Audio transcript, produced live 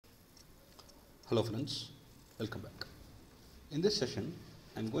Hello friends, welcome back. In this session,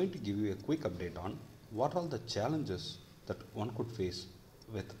 I am going to give you a quick update on what are the challenges that one could face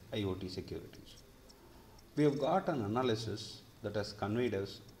with IoT security. We have got an analysis that has conveyed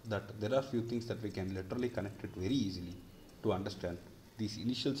us that there are few things that we can literally connect it very easily to understand these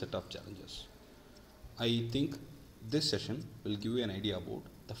initial set of challenges. I think this session will give you an idea about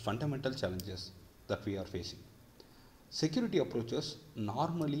the fundamental challenges that we are facing. Security approaches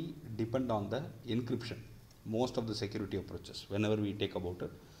normally depend on the encryption. Most of the security approaches, whenever we take about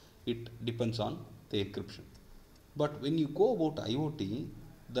it, it depends on the encryption. But when you go about IoT,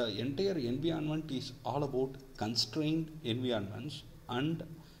 the entire environment is all about constrained environments, and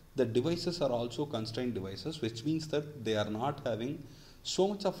the devices are also constrained devices, which means that they are not having so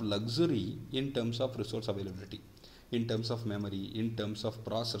much of luxury in terms of resource availability, in terms of memory, in terms of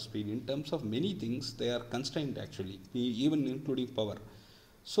processor speed, in terms of many things. They are constrained actually, even including power.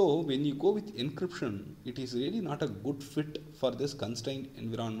 So when you go with encryption, it is really not a good fit for this constrained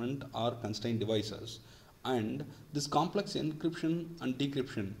environment or constrained devices, and this complex encryption and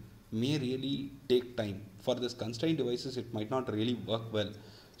decryption may really take time. For this constrained devices, it might not really work well.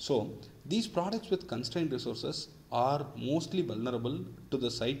 So these products with constrained resources are mostly vulnerable to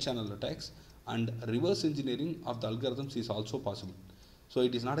the side channel attacks, and reverse engineering of the algorithms is also possible. So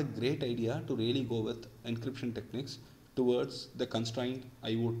it is not a great idea to really go with encryption techniques towards the constrained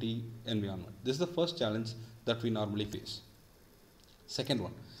IoT environment. This is the first challenge that we normally face. Second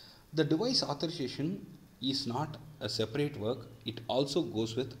one, the device authorization is not a separate work, it also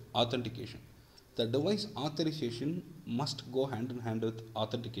goes with authentication. The device authorization must go hand in hand with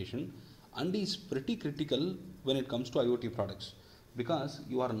authentication and is pretty critical when it comes to IoT products, because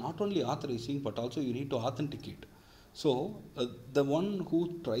you are not only authorizing but also you need to authenticate. So the one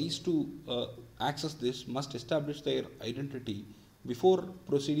who tries to access this must establish their identity before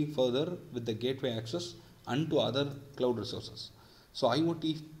proceeding further with the gateway access and to other cloud resources. So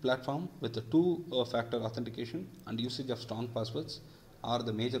IoT platform with the two-factor authentication and usage of strong passwords are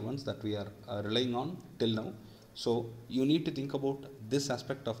the major ones that we are relying on till now. So you need to think about this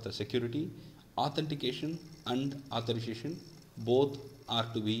aspect of the security. Authentication and authorization both are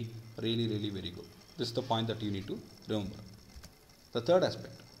to be really very good. This is the point that you need to remember. The third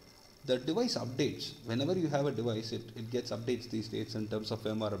aspect, the device updates. Whenever you have a device, it gets updates these days in terms of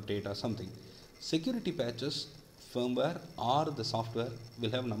firmware update or something. Security patches, firmware or the software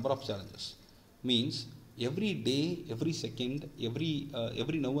will have a number of challenges. Means every day, every second, every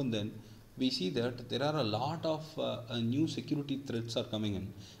now and then we see that there are a lot of new security threats are coming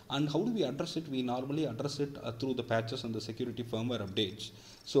in. And how do we address it? We normally address it through the patches and the security firmware updates.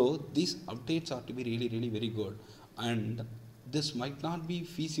 So these updates are to be really very good, and this might not be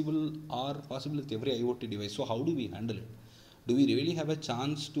feasible or possible with every IoT device. So how do we handle it? Do we really have a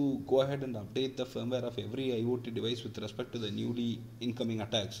chance to go ahead and update the firmware of every IoT device with respect to the newly incoming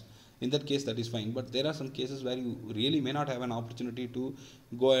attacks? In that case, that is fine, but there are some cases where you really may not have an opportunity to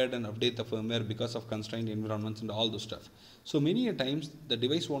go ahead and update the firmware because of constrained environments and all those stuff. So many a times the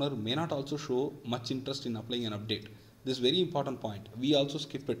device owner may not also show much interest in applying an update. This very important point, we also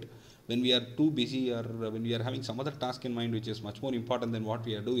skip it when we are too busy, or when we are having some other task in mind which is much more important than what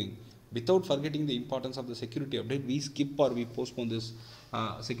we are doing. Without forgetting the importance of the security update, we skip or we postpone this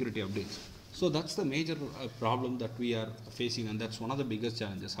security updates. So that's the major problem that we are facing, and that's one of the biggest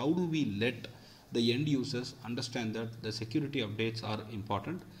challenges. How do we let the end users understand that the security updates are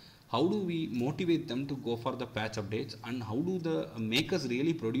important? How do we motivate them to go for the patch updates, and how do the makers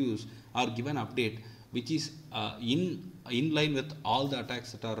really produce or give an update which is in line with all the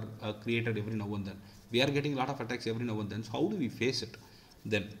attacks that are created every now and then? We are getting a lot of attacks every now and then, so how do we face it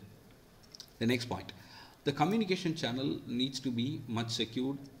then? The next point, the communication channel needs to be much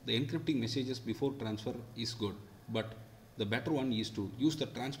secured. The encrypting messages before transfer is good, but the better one is to use the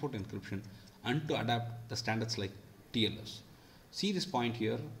transport encryption and to adapt the standards like TLS. See this point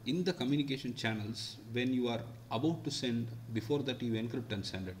here, in the communication channels, when you are about to send, before that you encrypt and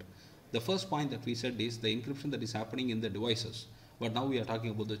send it. The first point that we said is the encryption that is happening in the devices, but now we are talking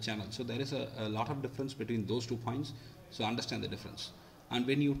about the channel. So there is a lot of difference between those 2 points, so understand the difference. And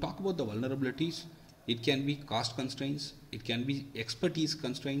when you talk about the vulnerabilities, it can be cost constraints, it can be expertise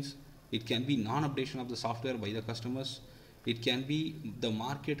constraints, it can be non-updation of the software by the customers, it can be the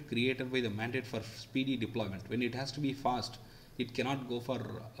market created by the mandate for speedy deployment. When it has to be fast, it cannot go for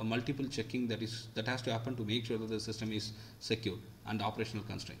a multiple checking that has to happen to make sure that the system is secure, and operational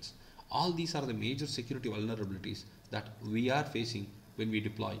constraints. All these are the major security vulnerabilities that we are facing when we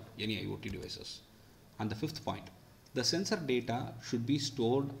deploy any IoT devices. And the fifth point, the sensor data should be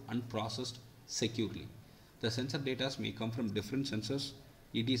stored and processed securely. The sensor data may come from different sensors,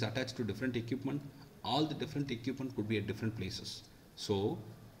 it is attached to different equipment. All the different equipment could be at different places. So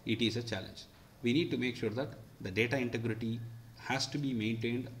it is a challenge. We need to make sure that the data integrity has to be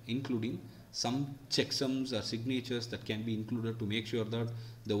maintained, including some checksums or signatures that can be included to make sure that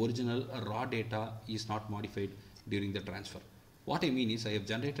the original raw data is not modified during the transfer. What I mean is, I have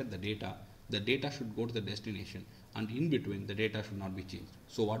generated the data should go to the destination, and in between the data should not be changed.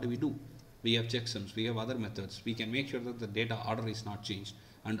 So what do? We have checksums, we have other methods. We can make sure that the data order is not changed,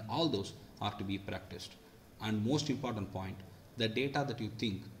 and all those are to be practiced. And most important point, the data that you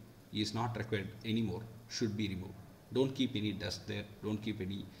think is not required anymore should be removed. Don't keep any dust there, don't keep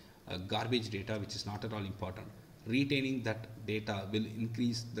any garbage data which is not at all important. Retaining that data will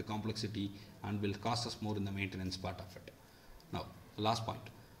increase the complexity and will cost us more in the maintenance part of it. Now, last point,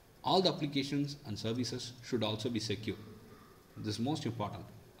 all the applications and services should also be secure. This is most important.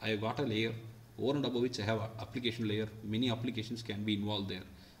 I have got a layer over and above which I have an application layer. Many applications can be involved there.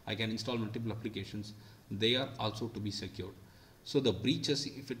 I can install multiple applications. They are also to be secured. So the breaches,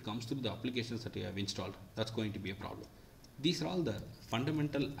 if it comes to the applications that you have installed, that's going to be a problem. These are all the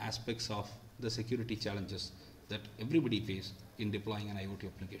fundamental aspects of the security challenges that everybody faces in deploying an IoT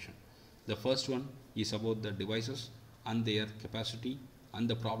application. The first one is about the devices and their capacity and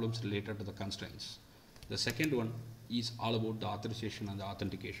the problems related to the constraints. The second one is all about the authorization and the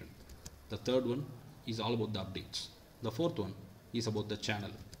authentication. The third one is all about the updates. The fourth one is about the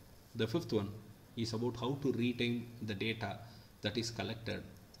channel. The fifth one is about how to retain the data that is collected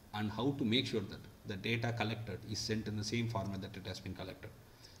and how to make sure that the data collected is sent in the same format that it has been collected.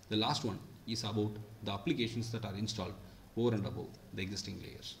 The last one is about the applications that are installed over and above the existing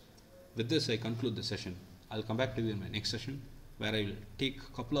layers. With this, I conclude the session. I'll come back to you in my next session where I will take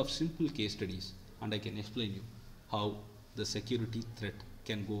a couple of simple case studies and I can explain you how the security threat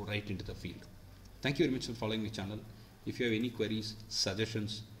can go right into the field. Thank you very much for following my channel. If you have any queries,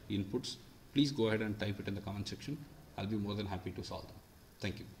 suggestions, inputs, please go ahead and type it in the comment section. I'll be more than happy to solve them.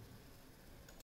 Thank you.